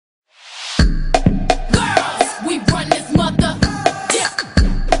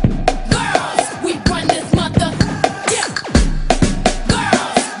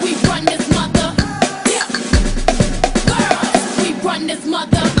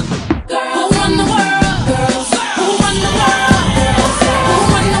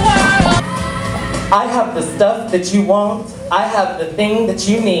the stuff that you want. I have the thing that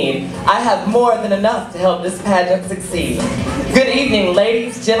you need. I have more than enough to help this pageant succeed. Good evening,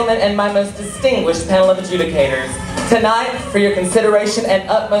 ladies, gentlemen, and my most distinguished panel of adjudicators. Tonight, for your consideration and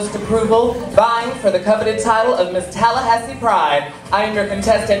utmost approval, vying for the coveted title of Miss Tallahassee Pride, I am your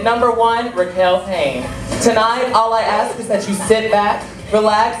contestant number 1, Raquel Payne. Tonight, all I ask is that you sit back,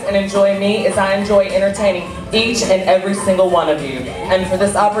 relax, and enjoy me as I enjoy entertaining each and every single one of you. And for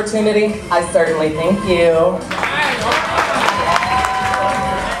this opportunity, I certainly thank you.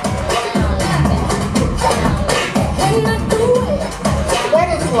 What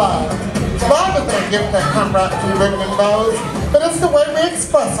is love? Love isn't a gift that comes wrapped in ribbon and bows, but it's the way we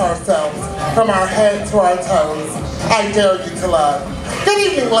express ourselves, from our head to our toes. I dare you to love. Good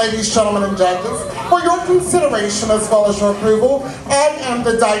evening, ladies, gentlemen, and judges. For your consideration as well as your approval, I am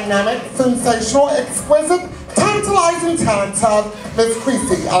the dynamic, sensational, exquisite, tantalizing talent of Miss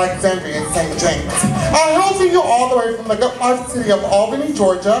Creasy Alexandria St. James. I hail to you all the way from the good life city of Albany,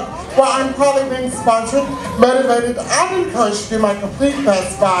 Georgia, where I'm proudly being sponsored, motivated, and encouraged to do my complete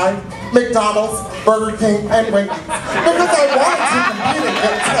best by McDonald's, Burger King, and Wendy's. Because I wanted to compete in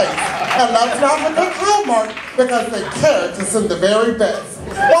good taste. And that's not a good hallmark because they care to send the very best.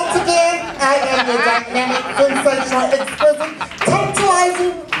 Once again, I am the dynamic, sensational, exquisite,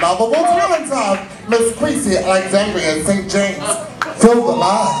 tantalizing, lovable talent of Miss Creasy Alexandria St. James. Feel the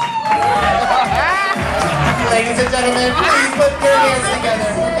love. Ladies and gentlemen, please put your hands together.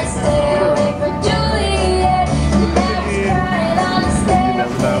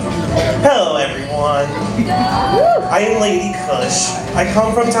 Hello everyone. I am Lady Kush. I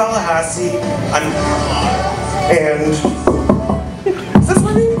come from Tallahassee. And is this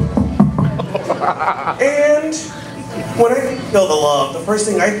my name? And when I feel the love, the first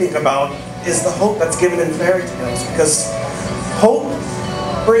thing I think about is the hope that's given in fairy tales, because hope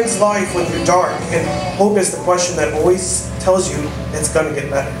brings life when you're dark, and hope is the question that always tells you it's gonna get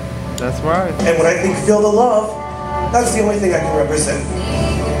better. That's right. And when I think feel the love, that's the only thing I can represent.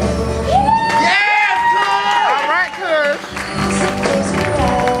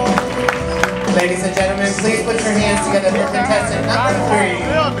 Ladies and gentlemen, please put your hands together for contestant number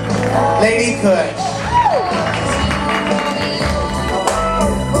 3, Lady Kush.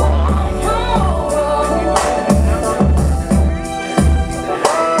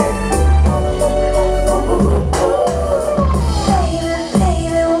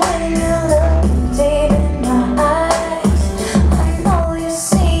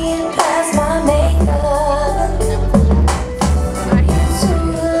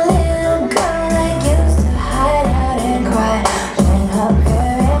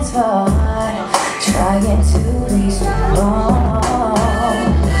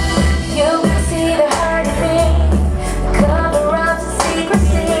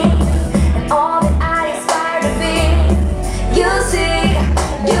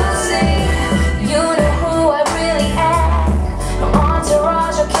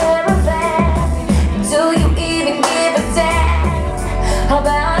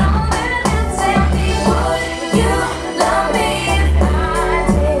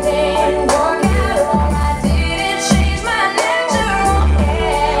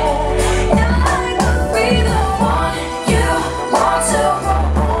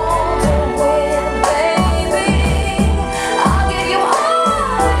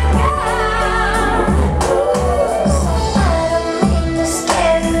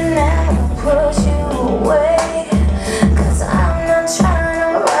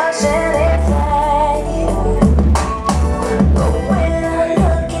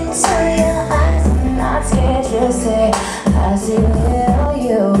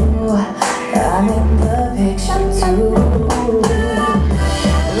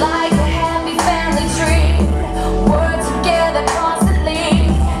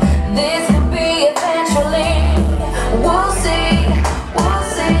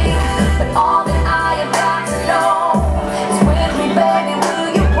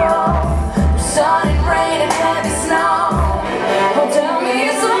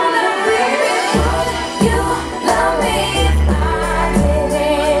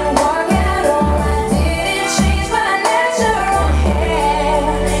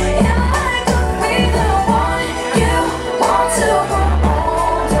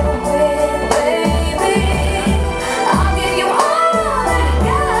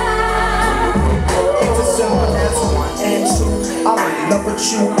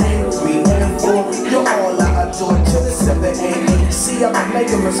 I'm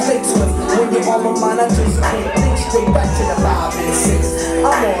making mistakes when you're on my mind. I just can't think straight back to the 5 and 6. I'm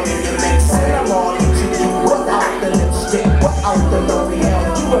all in the mix and I'm all into you. Without the lipstick, without the L'Oreal,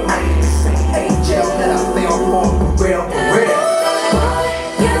 you remain the same angel that I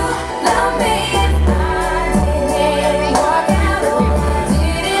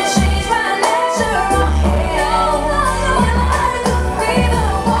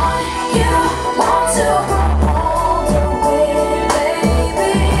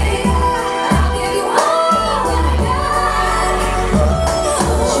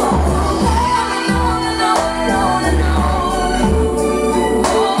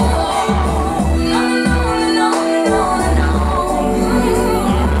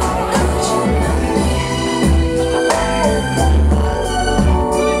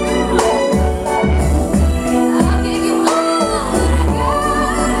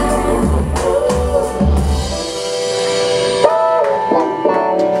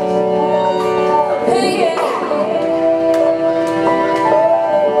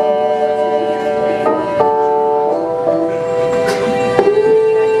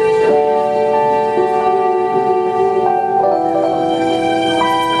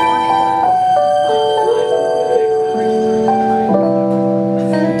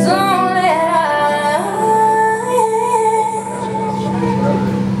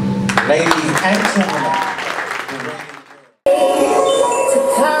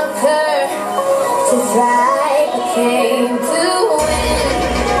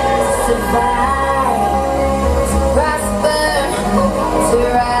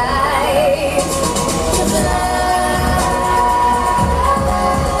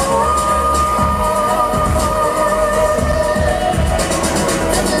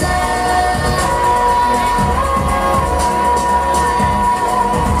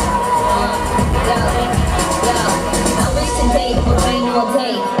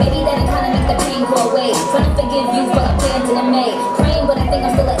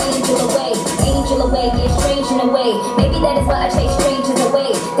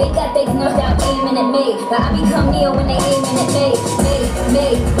But I become Neo when they aiming at me.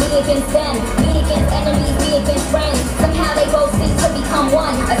 Me against them, me against enemies, me against friends. Somehow they both seem to become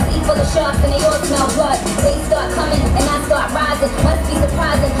one. A sea full of sharks and they all smell blood. They start coming and I start rising. Must be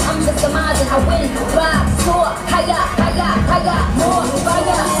surprising, I'm just surmising. I win, thrive, soar, higher, higher, higher, more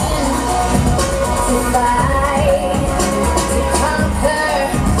fire. To fight, to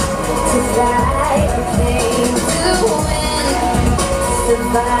conquer, to fly, came to win, to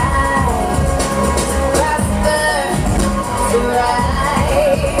survive.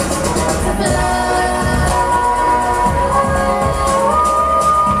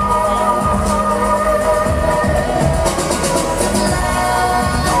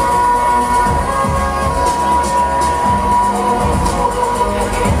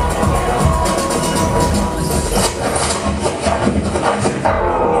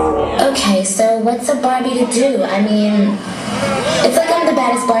 Okay, so what's a Barbie to do? I mean, it's like I'm the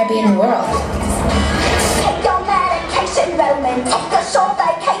baddest Barbie in the world. Take your medication, Roman. Take a short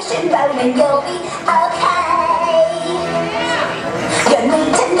vacation, Roman. You'll be okay. You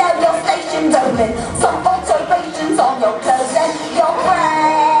need to know your station, Roman. Some alterations on your clothes and your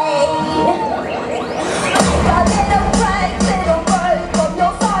brain. Take a little break from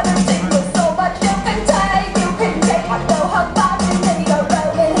your sanity. There's so much you can take. You can take my no hug back and then go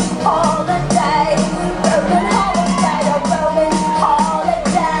Roman holiday. Roman holiday, a Roman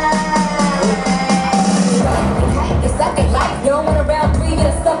holiday. It's like a life, you don't want around three, get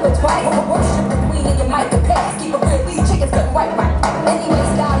a supper twice. Worship the queen and you might compare. Keep it real, these chickens couldn't right. Anyway,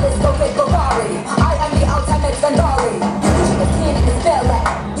 stylist, go big Ferrari. I am the ultimate Zandari. You chickens can't even spell that.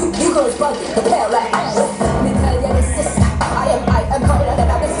 You girls bugging, the pale that. Let me tell you this sister, I am harder than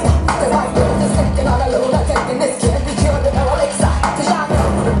I miss. Cause I feel this thinking all alone, I'm taking this can't be cured with no elixir. Cause y'all know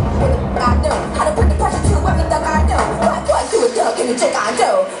what I know, how to put the pressure to every thug I know. Like to a duck and a chick I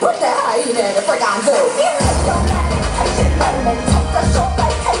know. Put that hyena in a frick I know. Take a short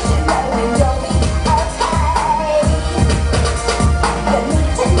vacation, Roman, you'll be okay. You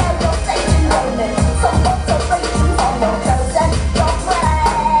need to know your station, Roman. Some alterations on your clothes and your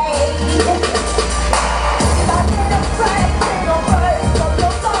brain. A little break from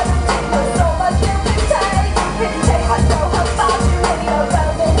your sanity. There's so much you can take. You can take, I know how far you need a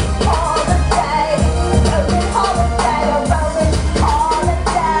Roman holiday. Roman holiday, a Roman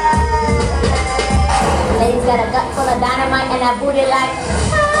holiday. Lady's got a gut full of dynamite and a booty like,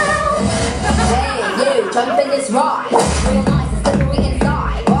 Hey, you, jump in this ride. Real nice and slippery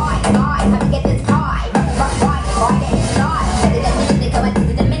inside. Ride, how to get this pie. Ride it inside. Said it a minute ago, I did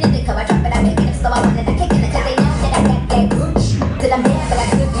it a minute ago. I drop it, I pick it up, so I wanted to kick it. Cause they know that I got that good. Till I'm there, but I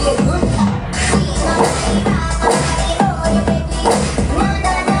could be a good.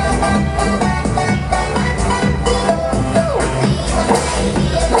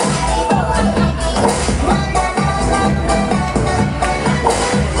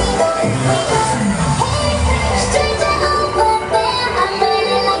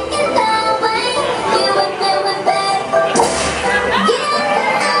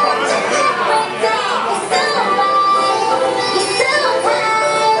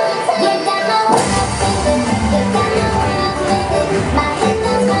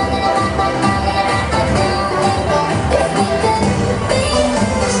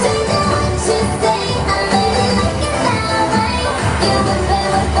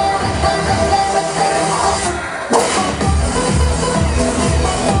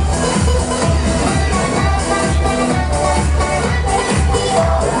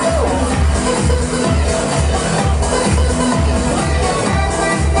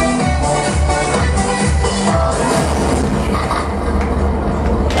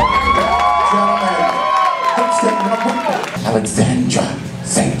 Alexandra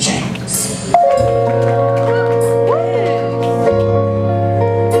St. James.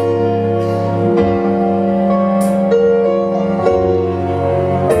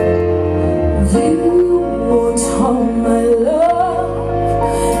 You want all my love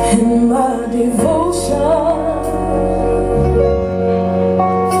and my devotion.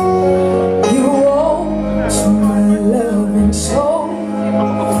 You want my love and soul.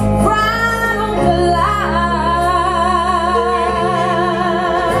 Right.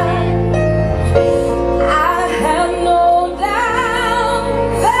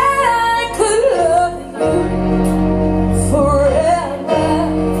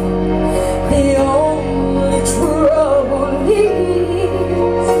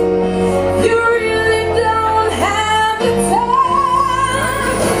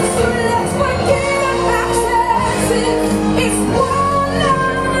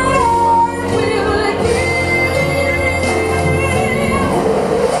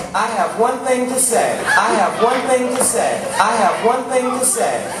 thing to say. I have one thing to say. I have one thing to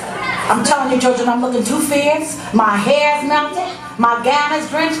say. I'm telling you, children, I'm looking too fierce. My hair's melted. My gown is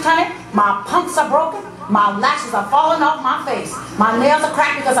drenched, honey. My pumps are broken. My lashes are falling off my face. My nails are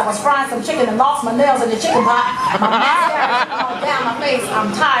cracked because I was frying some chicken and lost my nails in the chicken pot. My mascara is all down my face.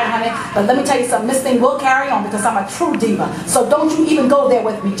 I'm tired, honey. But let me tell you something. This thing will carry on because I'm a true diva. So don't you even go there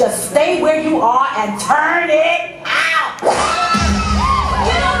with me. Just stay where you are and turn it out.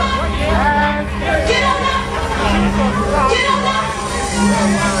 Get on up. Get on up. Get on up.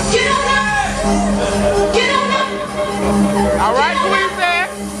 Get on up. Get on up. All right, Queen said.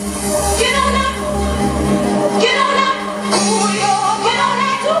 Get on up. Get on up. Get on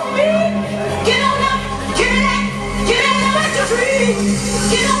up to me. Get on up. Get on up to tree.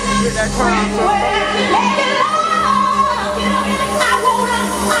 Get on up. Get it long. I wanna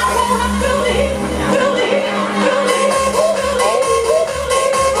feel it. Feel it. Feel it.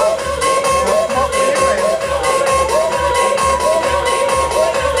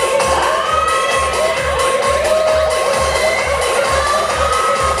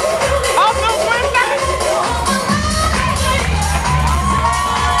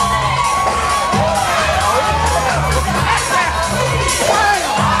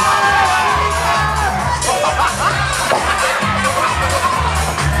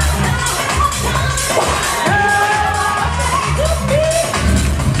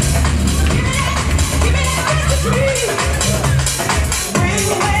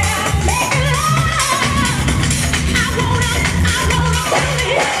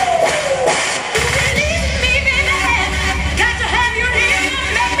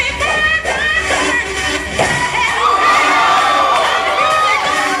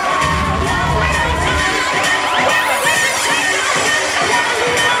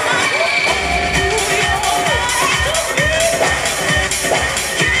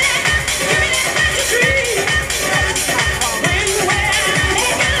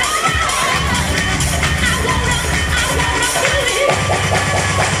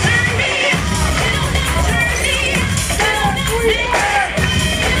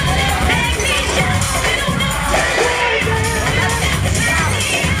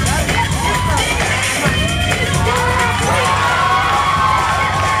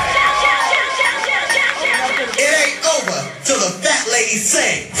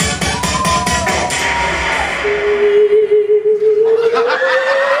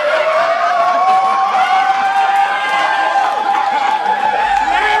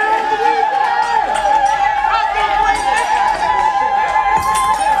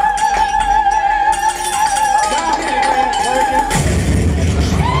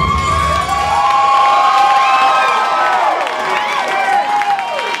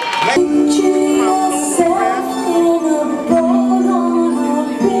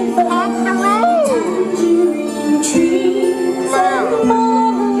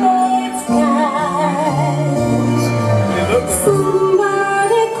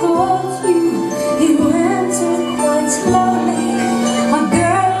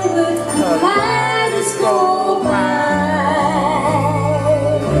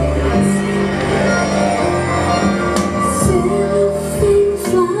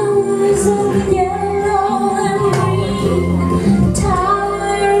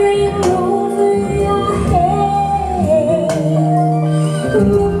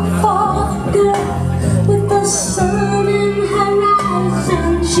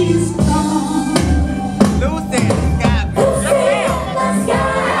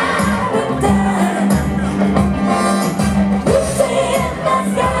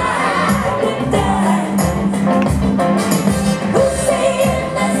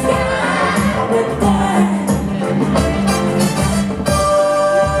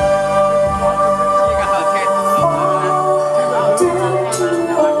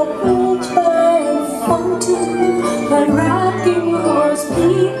 Rocking horse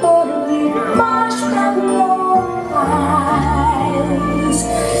people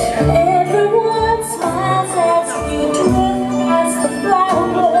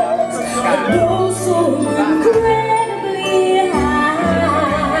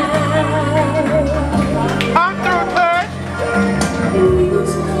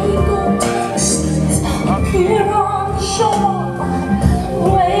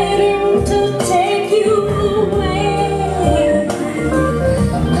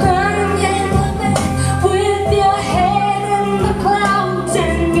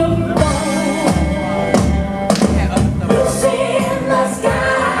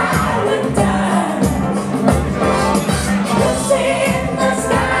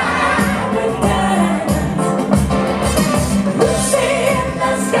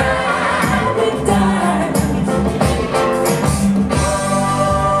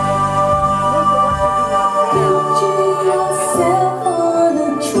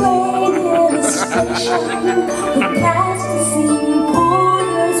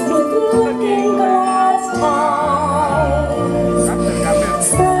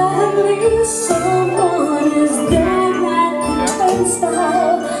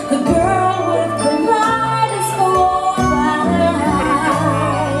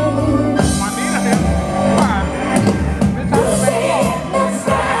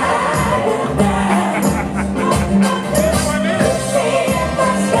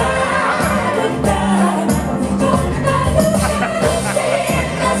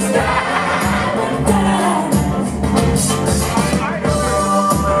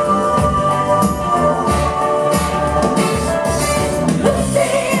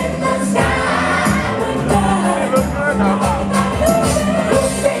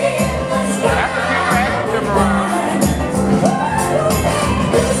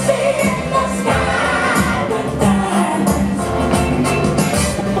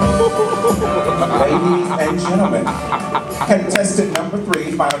gentlemen, contestant number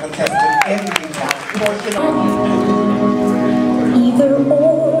 3, final contestant in the portion of Either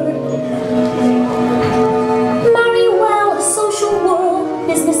or. Marry well, a social world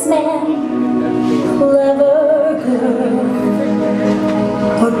businessman, clever girl,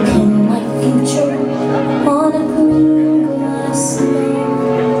 or pin my future on a green glass slab.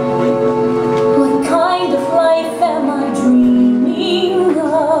 What kind of life am I dreaming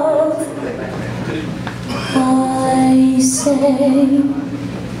of? I say,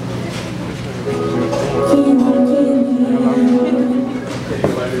 gimme, gimme,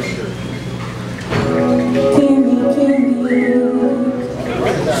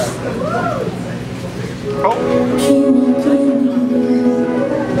 gimme,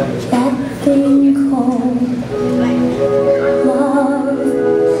 that thing called love.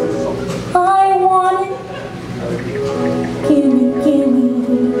 I want it. Gimme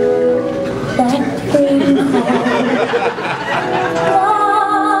that thing called love.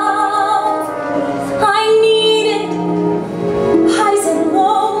 I need it. Highs and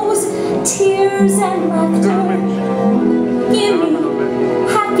lows, tears and laughter. Gimme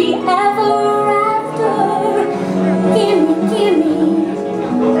happy ever after. Gimme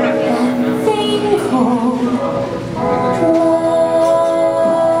that thing called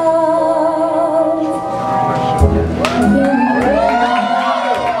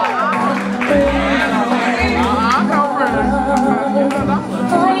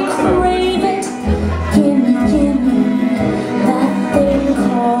I crave it. Gimme that thing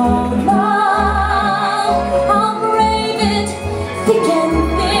called love. I'll brave it. Thick and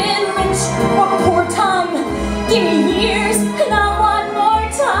thin, rich or poor time. Gimme years and I want more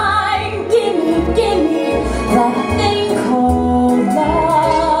time. Gimme that thing called love.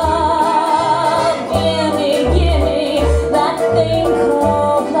 Gimme that thing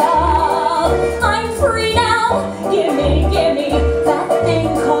called love. I'm free now. Gimme that thing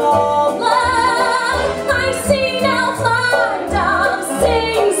called love. I see now, fly dove,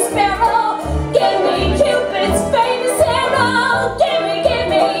 sing sparrow. Gimme Cupid's famous arrow. Gimme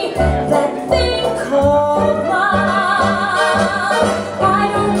that thing called love. I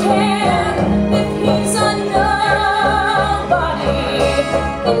don't care if he's a nobody.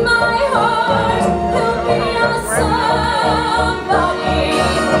 In my heart, he'll be a somebody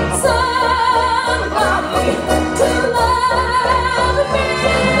to love me.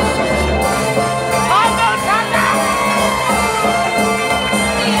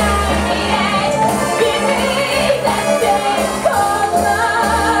 Give me that thing called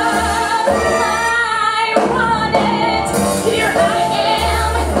love. I want it. Here I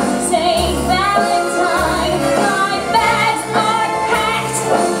am, St. Valentine. My bags are packed.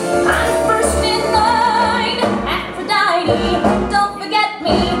 I'm first in line. Aphrodite, don't forget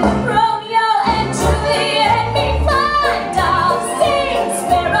me. Romeo and Juliet, me fine doll, sing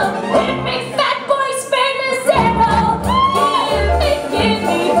sparrow. Give me fat boy's famous arrow. Give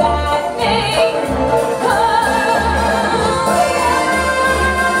me that thing called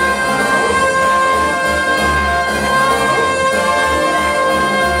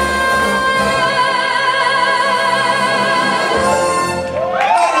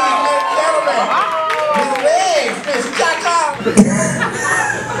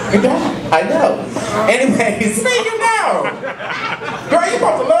I know. Anyways, see you now. Girl, you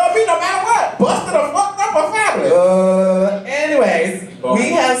supposed to love me no matter what. Busted or fucked up or fabulous. Anyways, we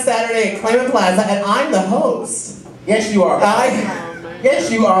have Saturday at Claimant Plaza, and I'm the host. Yes, you are. Yes,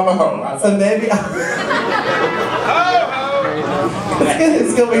 you are the host. So maybe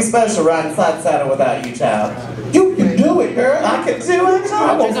it's gonna be special riding side to side without you, child. You can do it, girl. I can do it.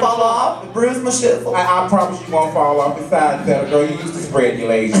 I won't fall off and bruise my shizzle. I promise you won't fall off the side saddle, girl. You used to spread your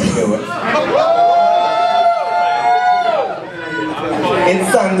legs to do it. It's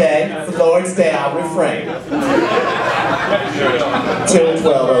Sunday. It's the Lord's Day. I'll refrain. Till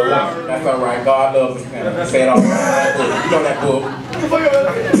 12:01. That's all right. God loves us. Say it all right. You know that book.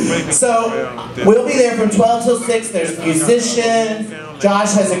 So, we'll be there from 12 till 6. There's musicians.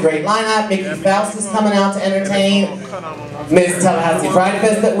 Josh has a great lineup. Mickey Faust is coming out to entertain. Miss Tallahassee Pride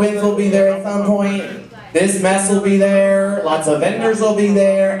Fest that wins will be there at some point. This mess will be there. Lots of vendors will be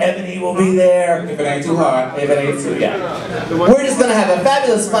there. Ebony will be there. If it ain't too hard. If it ain't too, yeah. We're just going to have a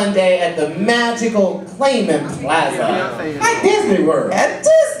fabulous fun day at the magical Claimant Plaza. At Disney World. At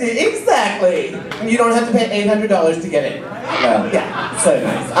Disney, exactly. And you don't have to pay $800 to get in. Well, yeah, so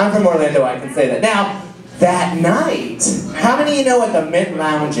nice. I'm from Orlando, I can say that. Now, that night, how many of you know what the Mint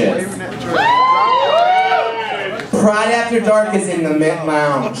Lounge is? Pride After Dark is in the Mint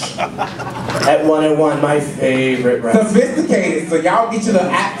Lounge at 101, my favorite restaurant. Sophisticated, so y'all get your little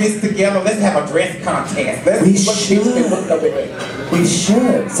outfits together. Let's have a dress contest. We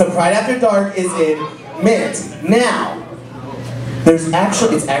should. So Pride After Dark is in Mint. Now, it's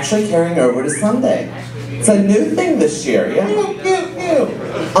actually carrying over to Sunday. It's a new thing this year, yeah?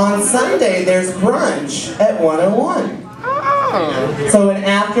 On Sunday, there's brunch at 101. So an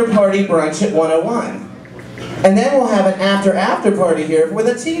after-party brunch at 101. And then we'll have an after party here with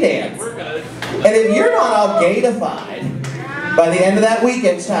a tea dance. And if you're not all gaytified by the end of that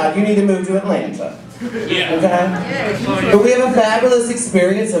weekend, child, you need to move to Atlanta. Okay? But we have a fabulous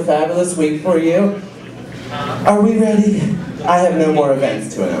experience, a fabulous week for you. Are we ready? I have no more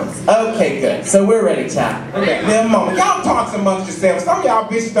events to announce. Okay, good. So we're ready, child. Okay, little moment. Y'all talk amongst yourselves. Some of y'all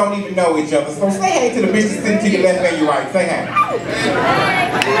bitches don't even know each other. So say hey to the bitches sitting to your left and your right. Say hey.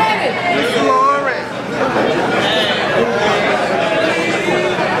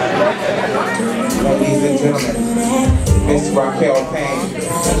 Ladies and gentlemen, Miss Raquel Payne,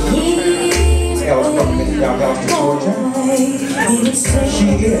 hails from Miss Tallahassee, Georgia. She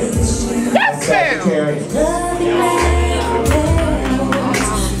is a Sagittarius.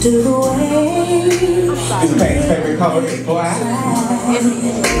 Miss Payne's favorite color is black.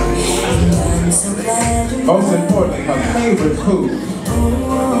 Most importantly, her favorite food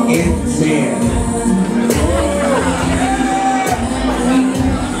is Zen.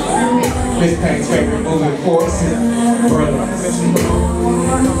 Miss Payne's favorite movie, of course, is Brilliant.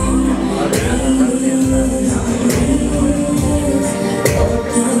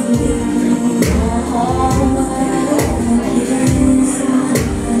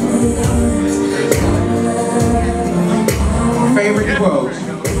 Favorite quote,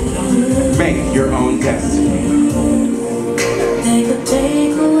 make your own destiny.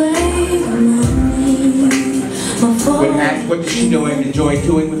 When asked what does she enjoy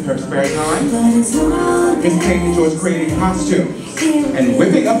doing with her spare time, Miss Payne enjoys creating costumes and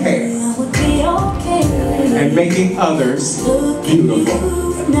whipping up hair and making others beautiful.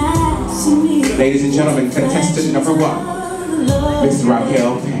 Ladies and gentlemen, contestant number 1, Miss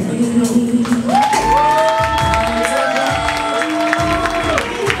Raquel Payne.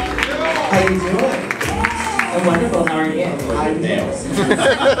 How you doing? I'm wonderful, how are you? I'm nails.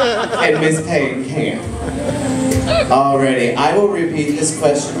 And Miss Payne can. Alrighty, I will repeat this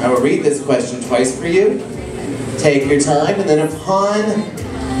question. I will read this question twice for you. Take your time, and then upon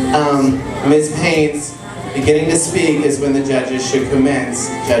Miss Payne's beginning to speak is when the judges should commence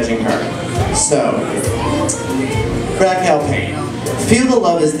judging her. So, Raquel Payne, Feel the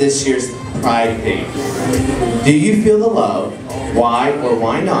Love is this year's Pride theme. Do you feel the love? Why or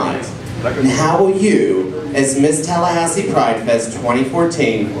why not? And how will you, as Miss Tallahassee Pride Fest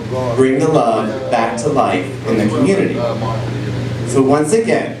 2014, bring the love back to life in the community? So once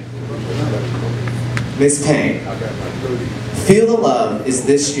again, Miss Payne, Feel the Love is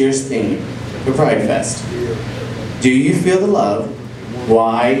this year's theme for Pride Fest. Do you feel the love?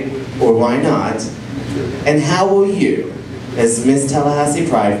 Why or why not? And how will you, as Miss Tallahassee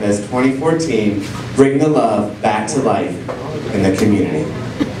Pride Fest 2014, bring the love back to life in the community?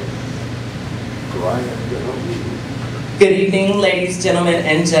 Good evening, ladies, gentlemen,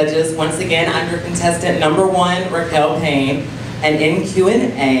 and judges. Once again, I'm your contestant number 1, Raquel Payne. And in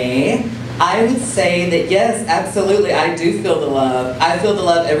Q&A, I would say that yes, absolutely, I do feel the love. I feel the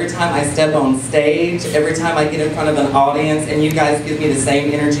love every time I step on stage, every time I get in front of an audience, and you guys give me the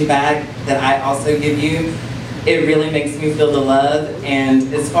same energy back that I also give you. It really makes me feel the love.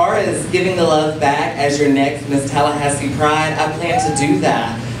 And as far as giving the love back as your next Miss Tallahassee Pride, I plan to do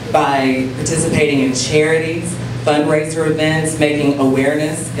that by participating in charities, fundraiser events, making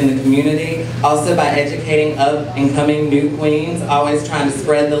awareness in the community, also by educating up and coming new queens, always trying to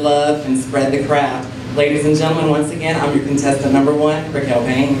spread the love and spread the craft. Ladies and gentlemen, once again, I'm your contestant number 1, Raquel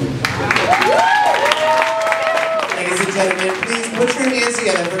Payne. Ladies and gentlemen, please put your hands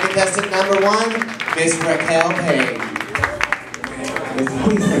together for contestant number 1, Miss Raquel Payne. Miss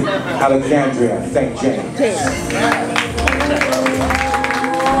Queen Alexandria St. James.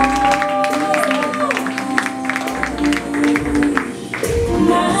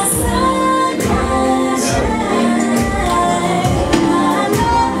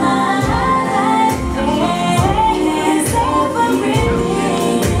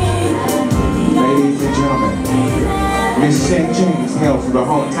 Miss St. James hails from the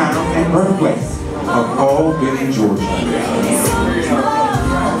hometown and birthplace of Albany, Georgia.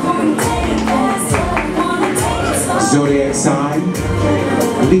 Zodiac sign,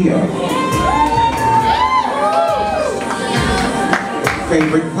 Leo.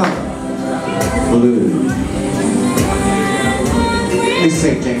 Favorite color, blue. Miss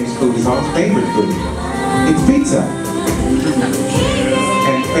St. James' food is our favorite food. It's pizza.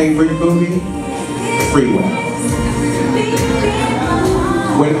 And favorite movie? Freeway.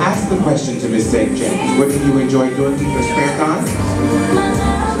 When asked the question to Miss St. James, what do you enjoy doing in your spare time?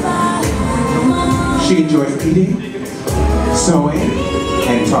 She enjoys eating, sewing,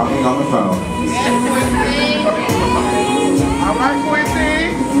 and talking on the phone.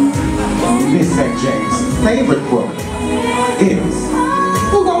 Miss St. James' favorite quote is,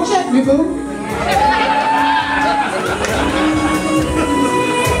 "Who gon' check me, boo?"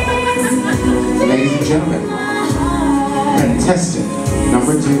 Ladies and gentlemen, contestant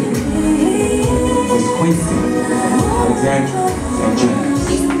number 2 is Quincy Alexandra St. James.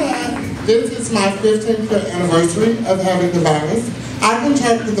 This is my 15th anniversary of having the virus. I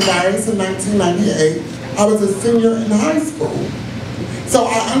contracted the virus in 1998. I was a senior in high school. So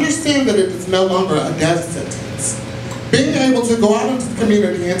I understand that it is no longer a death sentence. Being able to go out into the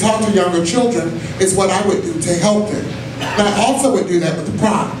community and talk to younger children is what I would do to help them. And I also would do that with the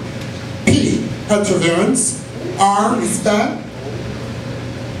pride. P, perseverance. R, respect.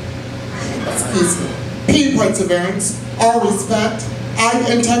 Excuse me. P, perseverance. R, respect. I,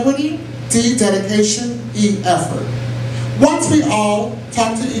 integrity. D, dedication. E, effort. Once we all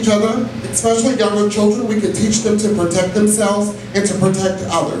talk to each other, especially younger children, we can teach them to protect themselves and to protect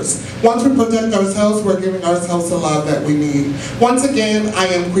others. Once we protect ourselves, we're giving ourselves the love that we need. Once again, I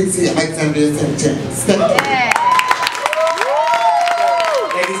am Quincy Alexandria St. James. Thank you.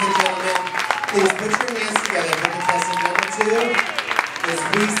 Ladies and gentlemen, please put your hands together for contestant number 2, Ms.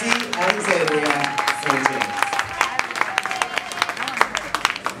 Quincy Alexandria St. James.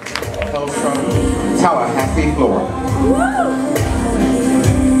 Host from Tallahassee, Florida.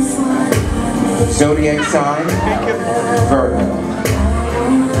 Zodiac sign, Virgo.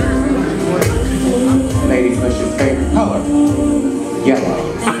 Lady Bush's favorite color, yellow.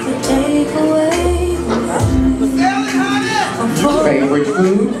 Favorite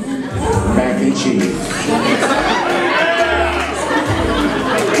food, mac and cheese.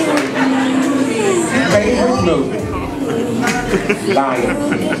 Favorite movie, Lion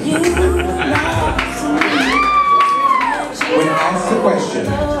King. When asked the question,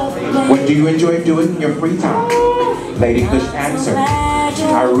 what do you enjoy doing in your free time? Lady Bush answered,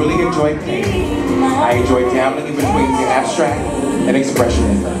 I really enjoy painting. I enjoy dabbling in between the abstract and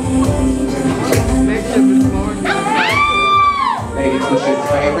expressionism. Lady Bush's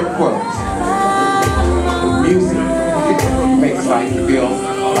favorite quote, music makes life feel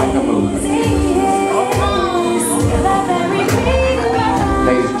like a movie.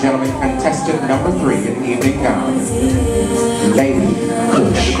 Ladies and gentlemen, contestant number 3 in evening gown, Lady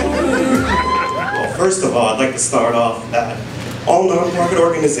Bush. Well, first of all, I'd like to start off that all nonprofit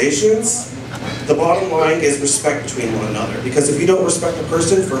organizations, the bottom line is respect between one another. Because if you don't respect a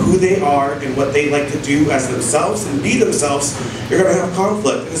person for who they are and what they like to do as themselves and be themselves, you're going to have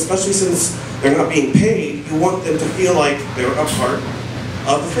conflict. And especially since they're not being paid, you want them to feel like they're a part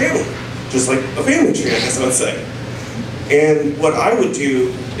of the family. Just like a family tree, I guess I would say. And what I would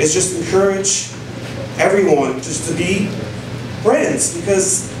do is just encourage everyone just to be friends,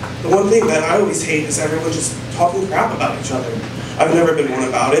 because the one thing that I always hate is everyone just talking crap about each other. I've never been one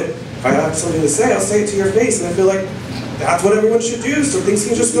about it. If I have something to say, I'll say it to your face, and I feel like that's what everyone should do so things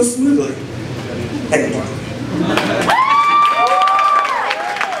can just go smoothly. Thank you.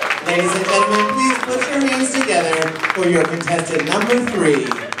 Ladies and gentlemen, please put your hands together for your contestant number 3,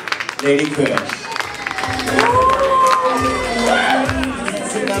 Lady Kush.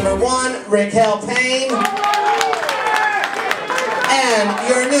 Contestant number 1, Raquel Payne. And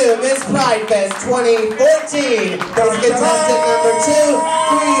your new Miss Pride Fest 2014 is contestant number 2,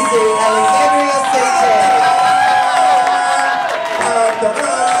 Quincy Alexandria St. James.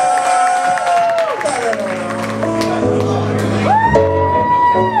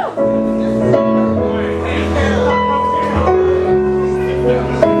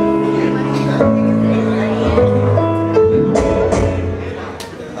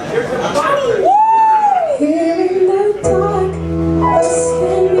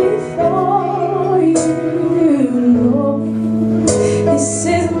 This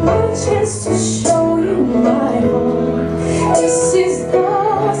is my chance to show you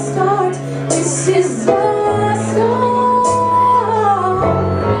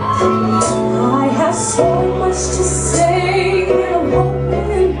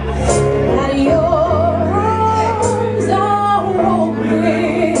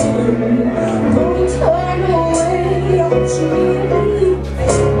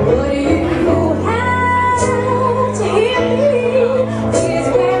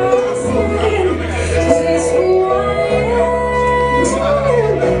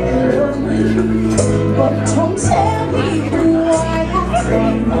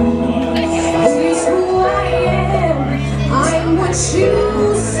Here's who I am, I'm what you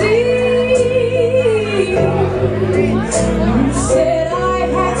see. You said I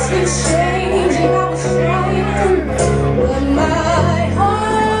had to change and I was trying, but my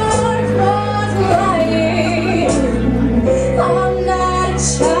heart was lying. I'm not a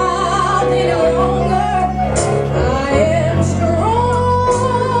child any longer, I am stronger.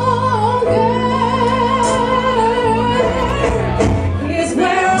 Here's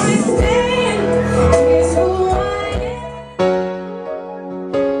where I stand, here's who I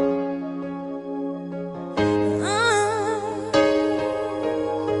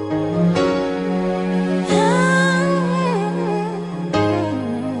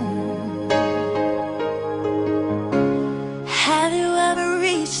Have you ever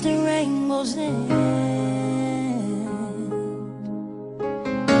reached a rainbow's end?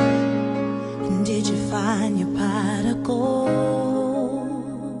 And did you find your pot of gold?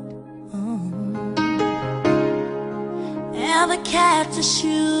 Ever catch a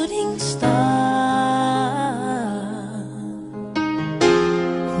shooting star?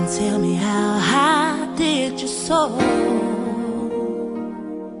 And tell me, how high did you soar?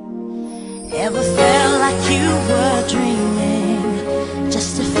 Ever felt like you were